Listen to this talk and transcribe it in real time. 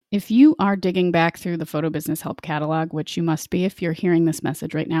If you are digging back through the Photo Business Help catalog, which you must be if you're hearing this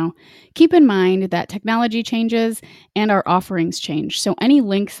message right now, keep in mind that technology changes and our offerings change. So any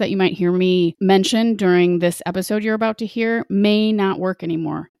links that you might hear me mention during this episode you're about to hear may not work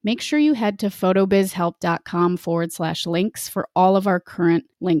anymore. Make sure you head to photobizhelp.com/links for all of our current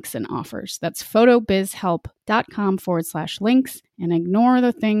links and offers. That's photobizhelp.com/links, and ignore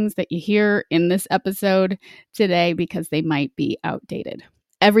the things that you hear in this episode today because they might be outdated.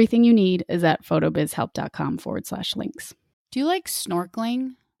 Everything you need is at photobizhelp.com/links. Do you like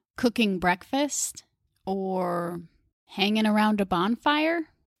snorkeling, cooking breakfast, or hanging around a bonfire?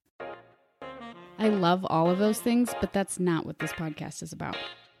 I love all of those things, but that's not what this podcast is about.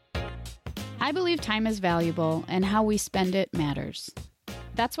 I believe time is valuable and how we spend it matters.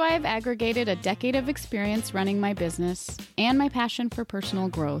 That's why I've aggregated a decade of experience running my business and my passion for personal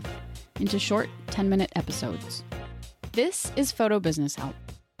growth into short 10-minute episodes. This is Photo Business Help.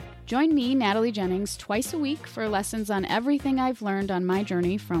 Join me, Natalie Jennings, twice a week for lessons on everything I've learned on my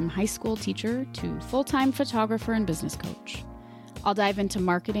journey from high school teacher to full-time photographer and business coach. I'll dive into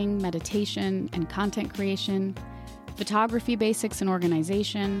marketing, meditation, and content creation, photography basics and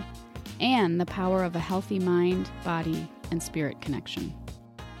organization, and the power of a healthy mind, body, and spirit connection.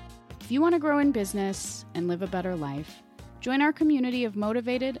 If you want to grow in business and live a better life, join our community of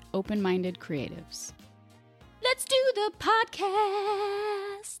motivated, open-minded creatives. Let's do the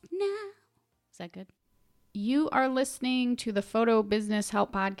podcast now. Is that good? You are listening to the Photo Business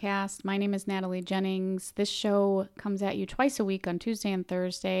Help podcast. My name is Natalie Jennings. This show comes at you twice a week on Tuesday and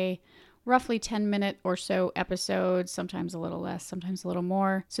Thursday, roughly 10-minute or so episodes, sometimes a little less, sometimes a little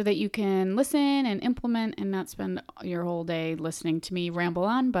more, so that you can listen and implement and not spend your whole day listening to me ramble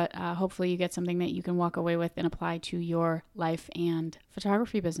on, but hopefully you get something that you can walk away with and apply to your life and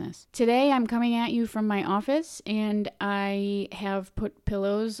photography business. Today I'm coming at you from my office, and I have put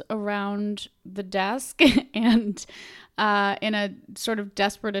pillows around the desk and in a sort of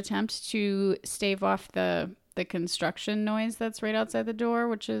desperate attempt to stave off the construction noise that's right outside the door,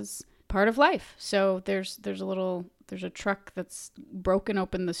 which is part of life. So there's a truck that's broken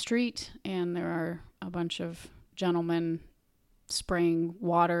open the street, and there are a bunch of gentlemen spraying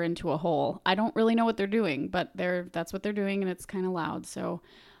water into a hole. I don't really know what they're doing, but that's what they're doing, and it's kind of loud. So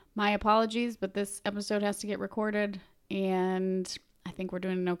my apologies, but this episode has to get recorded, and I think we're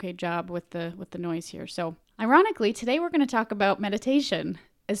doing an okay job with the noise here. So ironically, today we're going to talk about meditation,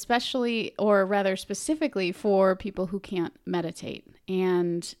 especially, or rather specifically, for people who can't meditate.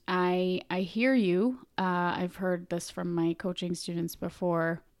 And I hear you. I've heard this from my coaching students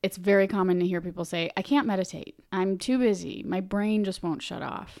before. It's very common to hear people say, I can't meditate. I'm too busy. My brain just won't shut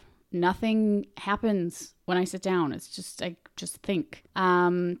off. Nothing happens when I sit down. It's just, I just think.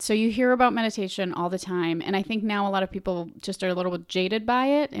 So you hear about meditation all the time. And I think now a lot of people just are a little bit jaded by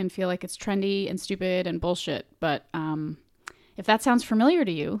it and feel like it's trendy and stupid and bullshit. But if that sounds familiar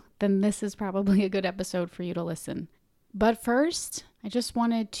to you, then this is probably a good episode for you to listen. But first, I just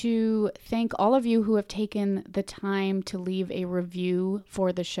wanted to thank all of you who have taken the time to leave a review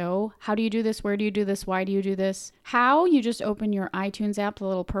for the show. How do you do this? Where do you do this? Why do you do this? How? You just open your iTunes app, the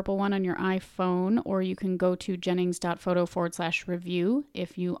little purple one on your iPhone, or you can go to jennings.photo/review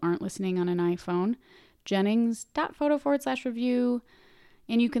if you aren't listening on an iPhone. jennings.photo/review.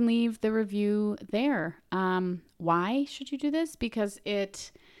 And you can leave the review there. Why should you do this? Because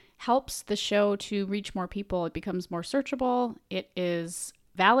it helps the show to reach more people. It becomes more searchable. It is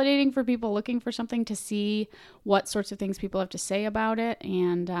validating for people looking for something to see what sorts of things people have to say about it,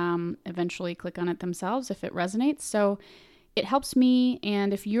 and eventually click on it themselves if it resonates. So it helps me.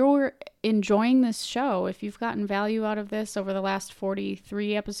 And if you're enjoying this show, if you've gotten value out of this over the last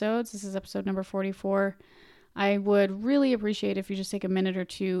 43 episodes, this is episode number 44, I would really appreciate if you just take a minute or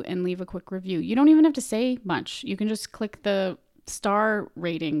two and leave a quick review. You don't even have to say much. You can just click the star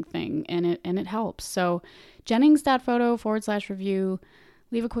rating thing, and it helps. So jennings.photo/review,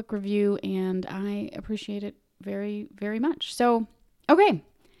 leave a quick review, and I appreciate it very, very much. So, okay.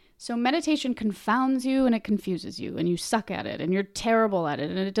 So meditation confounds you and it confuses you, and you suck at it, and you're terrible at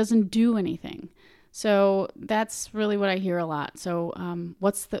it, and it doesn't do anything. So that's really what I hear a lot. So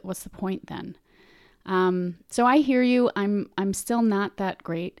what's the point then? So I hear you. I'm still not that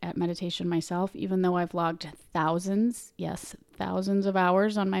great at meditation myself, even though I've logged thousands of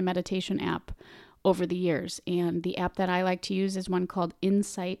hours on my meditation app over the years. And the app that I like to use is one called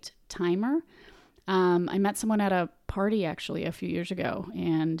Insight Timer. I met someone at a party actually a few years ago,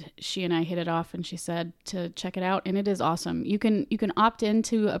 and she and I hit it off, and she said to check it out, and it is awesome. You can opt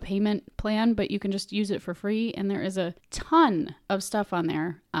into a payment plan, but you can just use it for free, and there is a ton of stuff on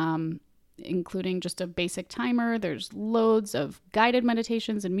there. including just a basic timer. There's loads of guided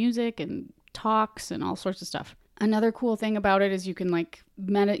meditations and music and talks and all sorts of stuff. Another cool thing about it is you can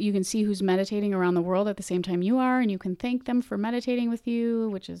you can see who's meditating around the world at the same time you are, and you can thank them for meditating with you,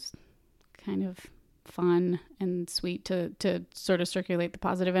 which is kind of fun and sweet to sort of circulate the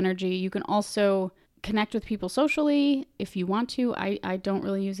positive energy. You can also connect with people socially if you want to. I don't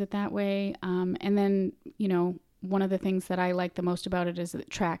really use it that way. And then, one of the things that I like the most about it is that it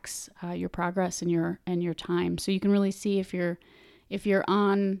tracks your progress and your time. So you can really see if you're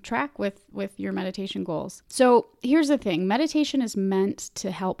on track with your meditation goals. So here's the thing. Meditation is meant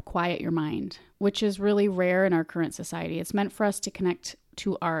to help quiet your mind, which is really rare in our current society. It's meant for us to connect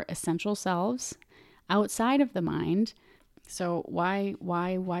to our essential selves outside of the mind. So why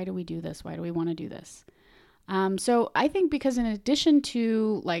do we do this? Why do we want to do this? So I think because in addition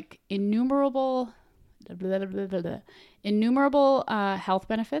to innumerable health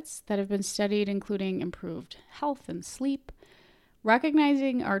benefits that have been studied, including improved health and sleep,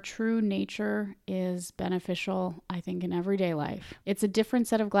 recognizing our true nature is beneficial, I think, in everyday life. It's a different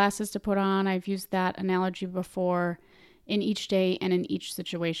set of glasses to put on. I've used that analogy before, in each day and in each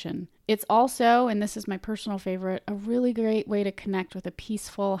situation. It's also, and this is my personal favorite, a really great way to connect with a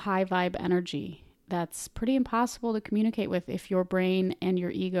peaceful, high vibe energy that's pretty impossible to communicate with if your brain and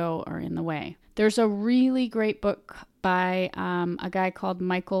your ego are in the way. There's a really great book by a guy called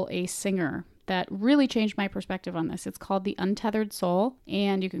Michael A. Singer that really changed my perspective on this. It's called The Untethered Soul,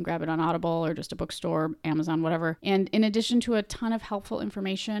 and you can grab it on Audible or just a bookstore, Amazon, whatever. And in addition to a ton of helpful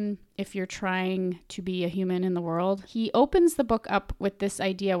information, if you're trying to be a human in the world, he opens the book up with this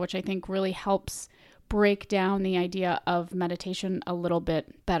idea, which I think really helps break down the idea of meditation a little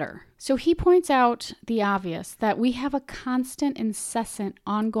bit better. So he points out the obvious, that we have a constant, incessant,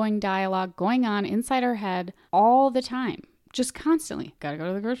 ongoing dialogue going on inside our head all the time. Just constantly. Gotta go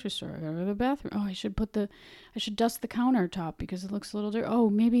to the grocery store. Gotta go to the bathroom. Oh, I should dust the countertop because it looks a little dirty. Oh,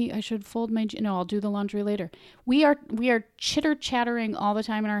 maybe I should fold my, I'll do the laundry later. We are chitter chattering all the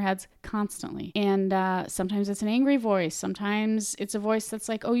time in our heads constantly. And sometimes it's an angry voice. Sometimes it's a voice that's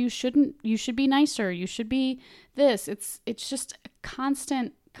like, oh, you should be nicer. You should be this. It's just a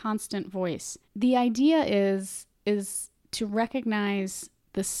constant voice. The idea is to recognize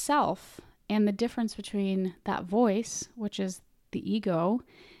the self and the difference between that voice, which is the ego,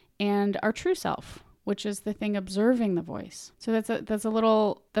 and our true self, which is the thing observing the voice. So that's a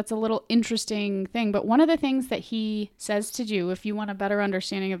little interesting thing. But one of the things that he says to do, if you want a better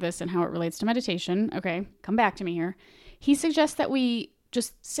understanding of this and how it relates to meditation, okay, come back to me here. He suggests that we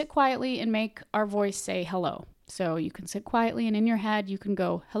just sit quietly and make our voice say hello. So you can sit quietly and in your head you can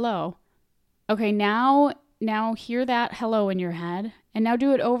go hello. Okay, now hear that hello in your head, and now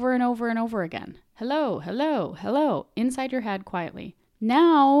do it over and over and over again. Hello, hello, hello, inside your head quietly.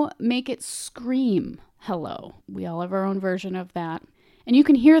 Now make it scream hello. We all have our own version of that. And you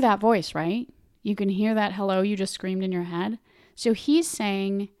can hear that voice, right? You can hear that hello you just screamed in your head. So he's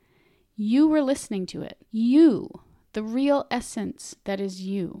saying you were listening to it. You, the real essence that is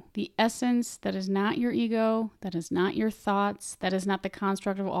you, the essence that is not your ego, that is not your thoughts, that is not the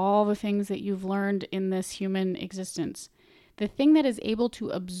construct of all the things that you've learned in this human existence. The thing that is able to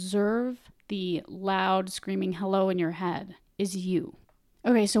observe the loud screaming hello in your head is you.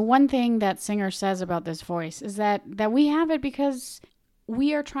 Okay, so one thing that Singer says about this voice is that we have it because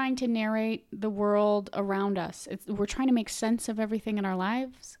we are trying to narrate the world around us. We're trying to make sense of everything in our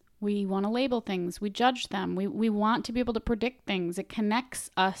lives. We want to label things. We judge them. We want to be able to predict things. It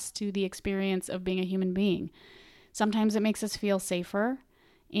connects us to the experience of being a human being. Sometimes it makes us feel safer.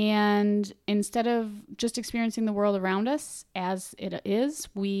 And instead of just experiencing the world around us as it is,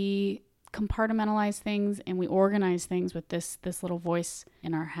 we compartmentalize things and we organize things with this little voice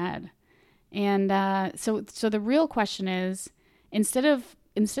in our head. And so the real question is, instead of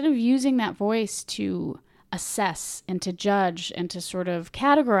using that voice to assess and to judge and to sort of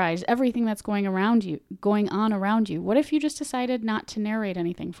categorize everything that's going on around you, what if you just decided not to narrate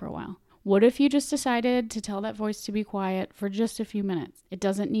anything for a while? What if you just decided to tell that voice to be quiet for just a few minutes? It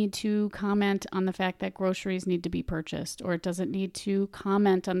doesn't need to comment on the fact that groceries need to be purchased, or it doesn't need to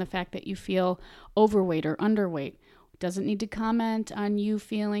comment on the fact that you feel overweight or underweight. It doesn't need to comment on you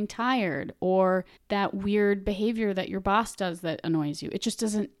feeling tired or that weird behavior that your boss does that annoys you. It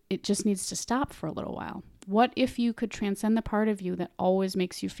just needs to stop for a little while. What if you could transcend the part of you that always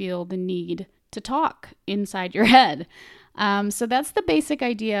makes you feel the need to talk inside your head? So that's the basic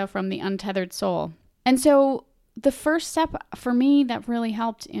idea from The Untethered Soul. And so the first step for me that really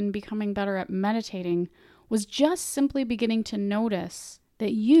helped in becoming better at meditating was just simply beginning to notice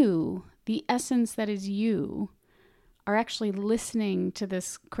that you, the essence that is you, are actually listening to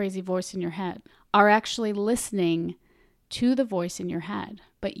this crazy voice in your head, are actually listening to the voice in your head,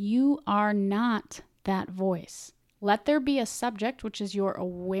 but you are not that voice. Let there be a subject, which is your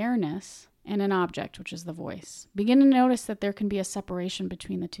awareness, and an object, which is the voice. Begin to notice that there can be a separation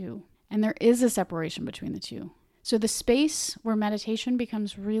between the two. And there is a separation between the two. So the space where meditation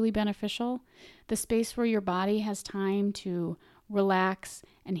becomes really beneficial, the space where your body has time to relax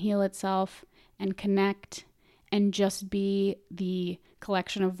and heal itself and connect and just be the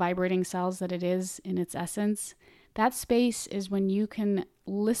collection of vibrating cells that it is in its essence, that space is when you can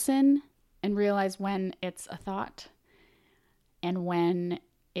listen and realize when it's a thought and when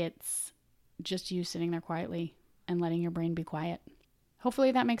it's just you sitting there quietly and letting your brain be quiet.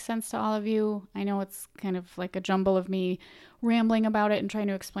 Hopefully that makes sense to all of you. I know it's kind of like a jumble of me rambling about it and trying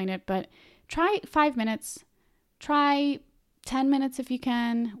to explain it, but try 5 minutes, try 10 minutes if you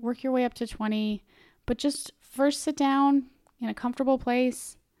can, work your way up to 20, but just first sit down in a comfortable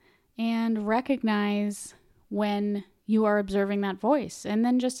place and recognize when you are observing that voice. And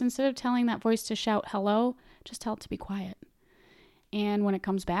then just instead of telling that voice to shout hello, just tell it to be quiet. And when it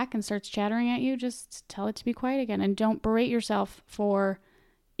comes back and starts chattering at you, just tell it to be quiet again. And don't berate yourself for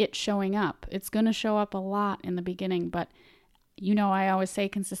it showing up. It's going to show up a lot in the beginning, but I always say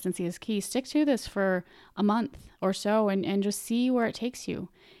consistency is key. Stick to this for a month or so and just see where it takes you.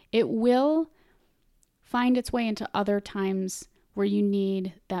 It will find its way into other times where you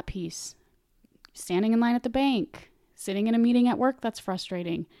need that peace. Standing in line at the bank, sitting in a meeting at work that's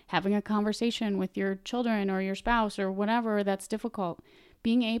frustrating, having a conversation with your children or your spouse or whatever that's difficult,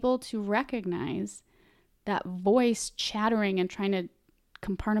 being able to recognize that voice chattering and trying to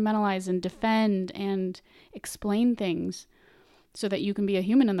compartmentalize and defend and explain things so that you can be a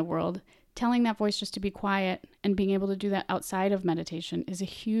human in the world, telling that voice just to be quiet and being able to do that outside of meditation is a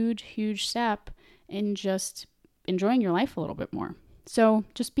huge, huge step in just enjoying your life a little bit more. So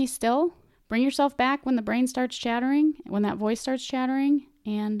just be still. Bring yourself back when the brain starts chattering, when that voice starts chattering,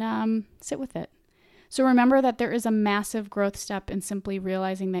 and sit with it. So remember that there is a massive growth step in simply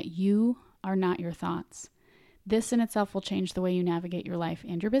realizing that you are not your thoughts. This in itself will change the way you navigate your life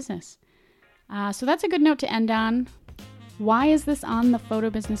and your business. So that's a good note to end on. Why is this on the Photo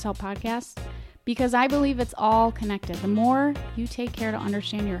Business Help podcast? Because I believe it's all connected. The more you take care to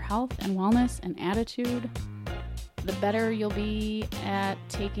understand your health and wellness and attitude, the better you'll be at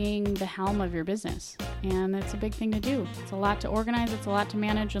taking the helm of your business. And that's a big thing to do. It's a lot to organize, it's a lot to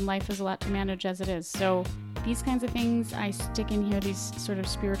manage, and life is a lot to manage as it is. So these kinds of things I stick in here, these sort of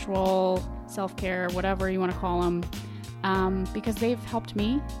spiritual self-care, whatever you want to call them, because they've helped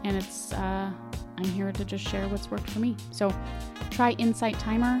me, and it's I'm here to just share what's worked for me. So try Insight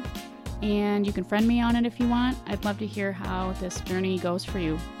Timer, and you can friend me on it if you want. I'd love to hear how this journey goes for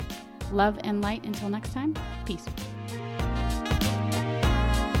you. Love and light until next time. Peace.